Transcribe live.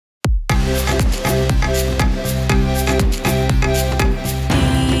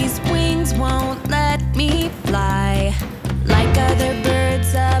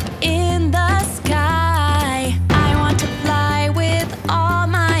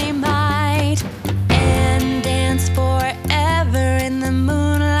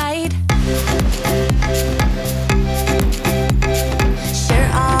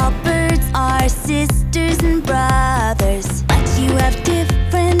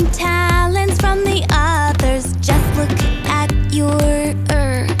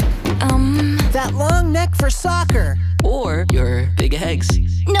soccer. Or your big eggs.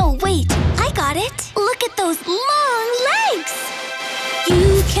 No, wait, I got it. Look at those long legs.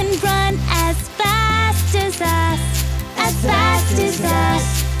 You can run as fast as us, as fast as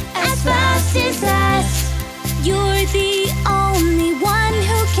us, as fast as us. You're the only one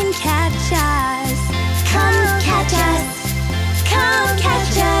who can catch us. Come catch us, come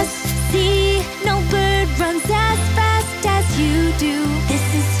catch us. See, no bird runs as fast as you do. This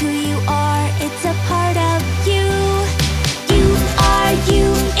is who you are, it's a part of you. You are you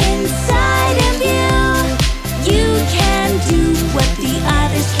inside of you. You can do what the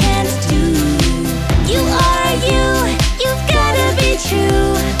others can't do. You are you, you've gotta be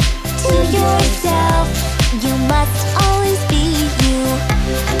true to yourself. You must always be you.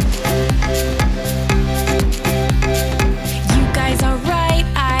 You guys are right,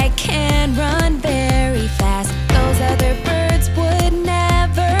 I can run very fast. Those other birds would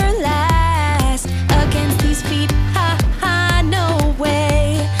never last. Against these feet, ha ha, no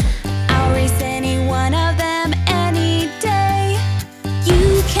way. I'll race any one of them any day.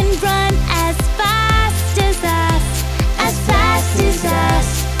 You can run